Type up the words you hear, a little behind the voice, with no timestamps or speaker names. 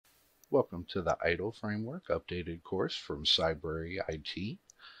Welcome to the ITIL Framework updated course from Cybrary IT.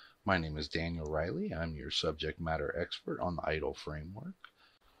 My name is Daniel Reilly. I'm your subject matter expert on the ITIL Framework.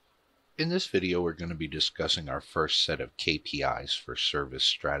 In this video, we're going to be discussing our first set of KPIs for service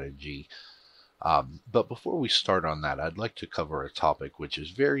strategy. But before we start on that, I'd like to cover a topic which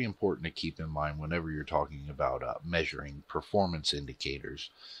is very important to keep in mind whenever you're talking about measuring performance indicators.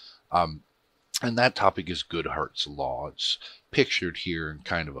 And that topic is Goodhart's Law. It's pictured here in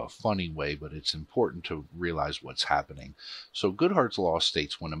kind of a funny way, but it's important to realize what's happening. So Goodhart's Law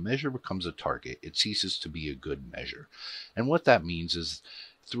states when a measure becomes a target, it ceases to be a good measure. And what that means is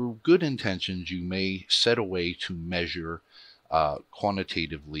through good intentions, you may set a way to measure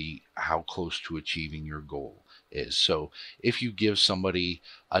quantitatively how close to achieving your goal is. So if you give somebody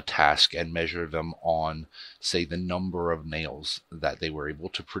a task and measure them on, say, the number of nails that they were able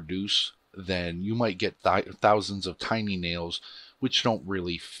to produce, then you might get thousands of tiny nails which don't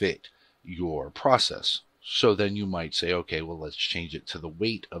really fit your process. So then you might say, okay, well, let's change it to the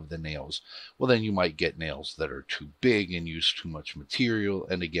weight of the nails. Well, then you might get nails that are too big and use too much material.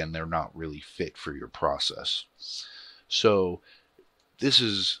 And again, they're not really fit for your process. So this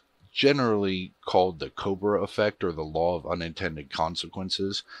is generally called the Cobra effect, or the law of unintended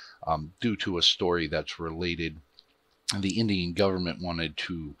consequences, due to a story that's related. The Indian government wanted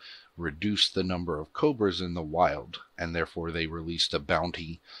to reduce the number of cobras in the wild, and therefore they released a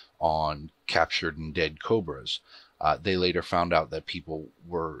bounty on captured and dead cobras. They later found out that people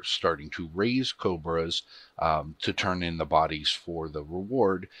were starting to raise cobras to turn in the bodies for the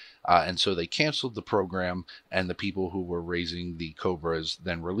reward, and so they canceled the program, and the people who were raising the cobras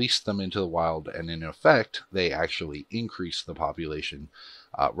then released them into the wild, and in effect they actually increased the population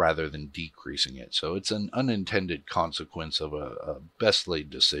rather than decreasing it. So it's an unintended consequence of a best laid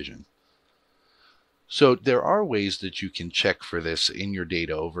decision. So there are ways that you can check for this in your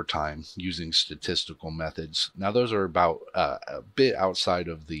data over time using statistical methods. Now those are about a bit outside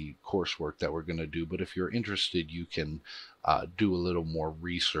of the coursework that we're going to do, but if you're interested, you can do a little more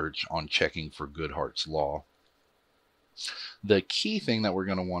research on checking for Goodhart's Law. The key thing that we're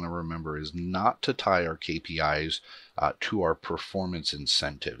going to want to remember is not to tie our KPIs to our performance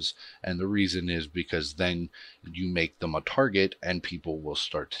incentives. And the reason is because then you make them a target and people will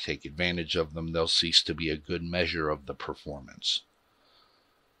start to take advantage of them. They'll cease to be a good measure of the performance.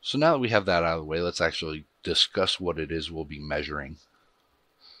 So now that we have that out of the way, let's actually discuss what it is we'll be measuring.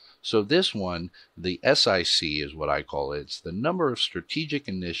 So this one, the SIC is what I call it. It's the number of strategic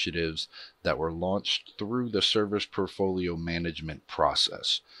initiatives that were launched through the service portfolio management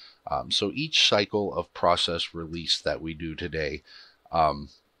process. So each cycle of process release that we do today,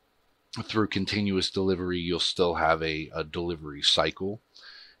 through continuous delivery, you'll still have a delivery cycle.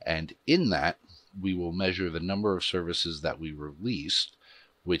 And in that, we will measure the number of services that we released,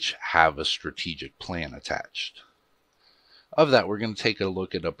 which have a strategic plan attached. Of that, we're going to take a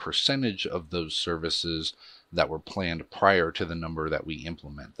look at a percentage of those services that were planned prior to the number that we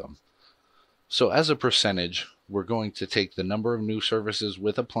implement them. So as a percentage, we're going to take the number of new services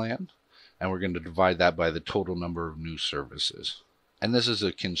with a plan, and we're going to divide that by the total number of new services. And this is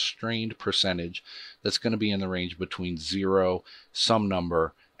a constrained percentage that's going to be in the range between 0, some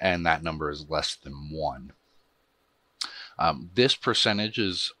number, and that number is less than 1. This percentage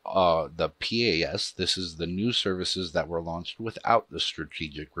is the PAS. This is the new services that were launched without the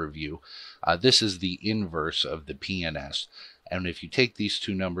strategic review. This is the inverse of the PNS. And if you take these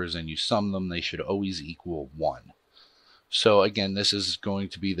two numbers and you sum them, they should always equal 1. So again, this is going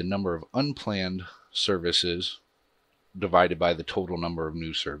to be the number of unplanned services divided by the total number of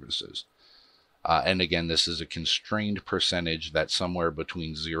new services. And again, this is a constrained percentage that's somewhere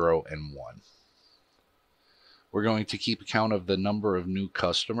between 0 and 1. We're going to keep account of the number of new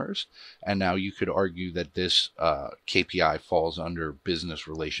customers, and now you could argue that this KPI falls under business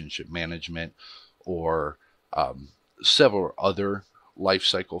relationship management or several other life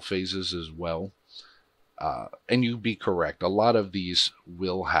cycle phases as well. And you'd be correct. A lot of these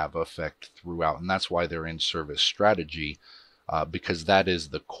will have effect throughout, and that's why they're in service strategy, because that is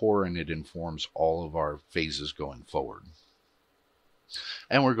the core and it informs all of our phases going forward.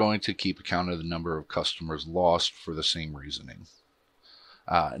 And we're going to keep account of the number of customers lost for the same reasoning.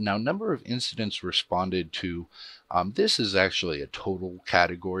 Now, number of incidents responded to, this is actually a total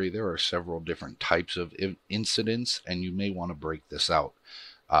category. There are several different types of incidents, and you may want to break this out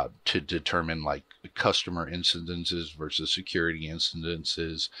to determine like customer incidences versus security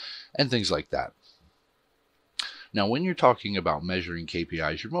incidences and things like that. Now, when you're talking about measuring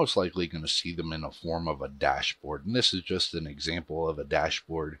KPIs, you're most likely going to see them in a form of a dashboard. And this is just an example of a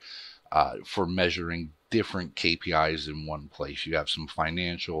dashboard for measuring different KPIs in one place. You have some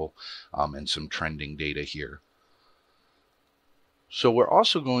financial and some trending data here. So we're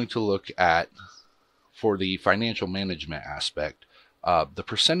also going to look at, for the financial management aspect, the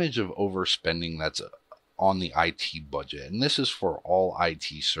percentage of overspending that's on the IT budget. And this is for all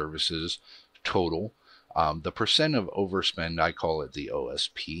IT services total. The percent of overspend, I call it the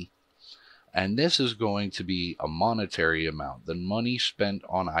OSP. And this is going to be a monetary amount, the money spent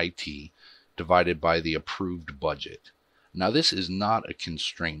on IT divided by the approved budget. Now, this is not a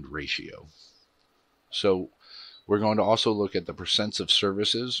constrained ratio. So we're going to also look at the percents of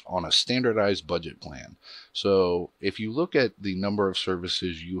services on a standardized budget plan. So if you look at the number of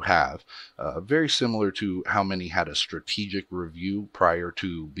services you have, very similar to how many had a strategic review prior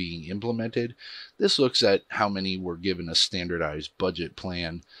to being implemented, this looks at how many were given a standardized budget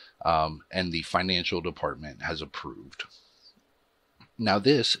plan and the financial department has approved. Now,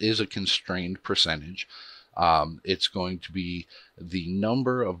 this is a constrained percentage. It's going to be the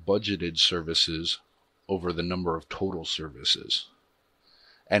number of budgeted services over the number of total services.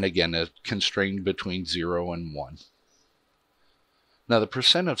 And again, constrained between 0 and 1. Now, the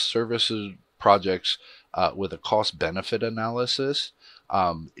percent of services projects with a cost-benefit analysis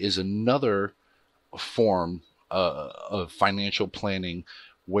is another form of financial planning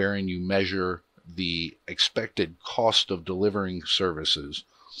wherein you measure the expected cost of delivering services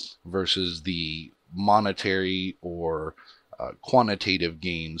versus the monetary or quantitative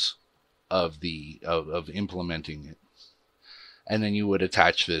gains of implementing it. And then you would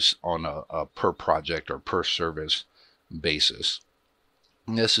attach this on a per project or per service basis.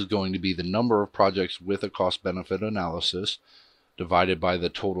 And this is going to be the number of projects with a cost-benefit analysis divided by the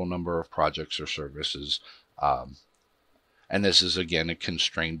total number of projects or services. And this is, again, a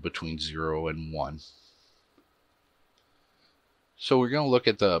constraint between 0 and 1. So we're going to look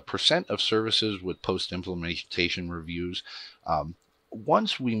at the percent of services with post-implementation reviews.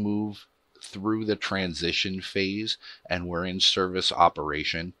 Once we move through the transition phase and we're in service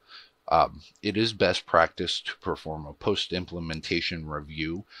operation, it is best practice to perform a post-implementation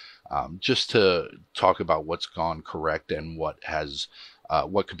review just to talk about what's gone correct and what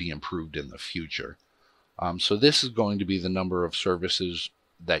could be improved in the future. So this is going to be the number of services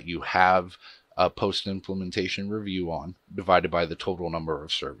that you have a post-implementation review on divided by the total number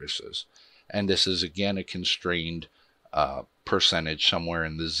of services. And this is, again, a constrained percentage somewhere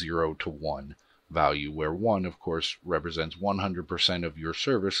in the 0 to 1 value, where 1, of course, represents 100% of your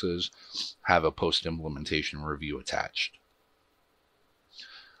services have a post-implementation review attached.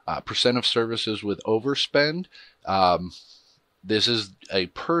 Percent of services with overspend. This is a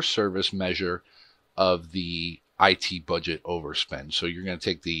per service measure of the IT budget overspend. So you're going to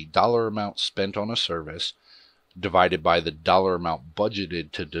take the dollar amount spent on a service divided by the dollar amount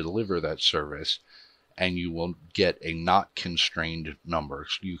budgeted to deliver that service, and you will get a not constrained number.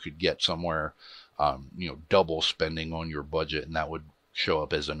 So you could get somewhere, double spending on your budget, and that would show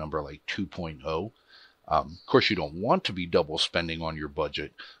up as a number like 2.0. Of course, you don't want to be double spending on your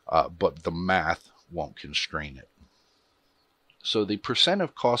budget, but the math won't constrain it. So the percent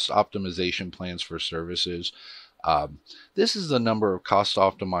of cost optimization plans for services, this is the number of cost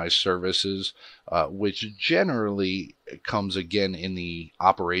optimized services, which generally comes again in the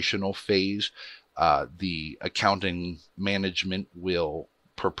operational phase. The accounting management will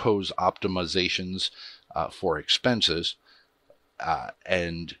propose optimizations for expenses,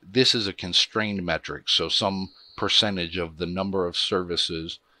 and this is a constrained metric. So some percentage of the number of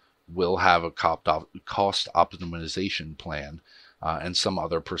services will have a cost optimization plan, and some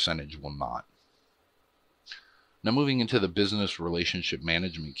other percentage will not. Now, moving into the business relationship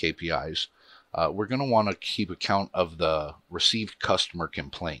management KPIs, we're going to want to keep account of the received customer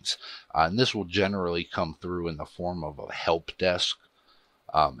complaints. And this will generally come through in the form of a help desk.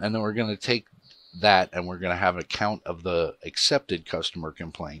 And then we're going to take that and we're going to have a count of the accepted customer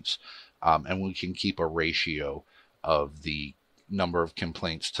complaints. And we can keep a ratio of the number of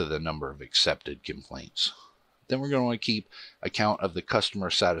complaints to the number of accepted complaints. Then we're going to keep account of the customer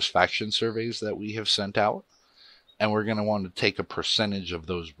satisfaction surveys that we have sent out. And we're going to want to take a percentage of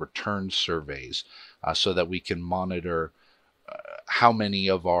those returned surveys so that we can monitor how many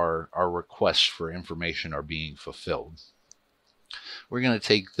of our requests for information are being fulfilled. We're going to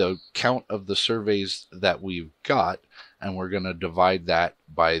take the count of the surveys that we've got, and we're going to divide that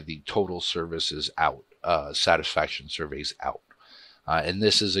by the total services out, satisfaction surveys out. And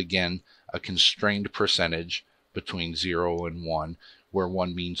this is, again, a constrained percentage between 0 and 1, where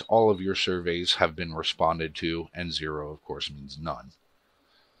 1 means all of your surveys have been responded to, and 0, of course, means none.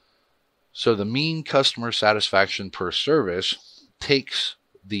 So the mean customer satisfaction per service takes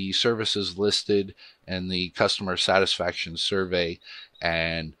the services listed in the customer satisfaction survey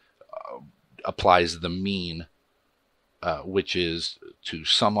and applies the mean, which is to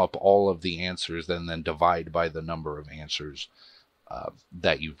sum up all of the answers and then divide by the number of answers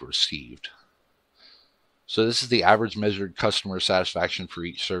that you've received. So this is the average measured customer satisfaction for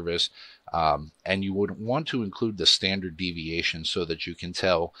each service, and you would want to include the standard deviation so that you can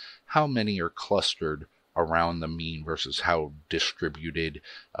tell how many are clustered around the mean versus how distributed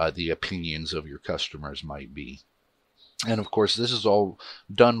the opinions of your customers might be. And of course, this is all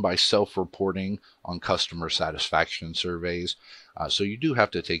done by self-reporting on customer satisfaction surveys, so you do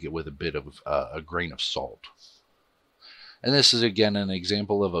have to take it with a bit of a grain of salt. And this is again an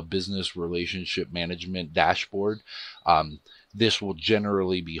example of a business relationship management dashboard. This will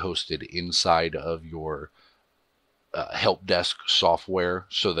generally be hosted inside of your help desk software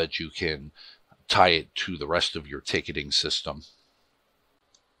so that you can tie it to the rest of your ticketing system.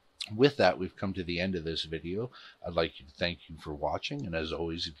 With that, we've come to the end of this video. I'd like to thank you for watching, and as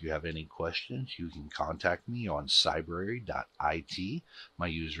always, if you have any questions, you can contact me on cybrary.it. My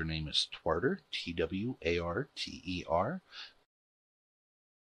username is Twarter, Twarter.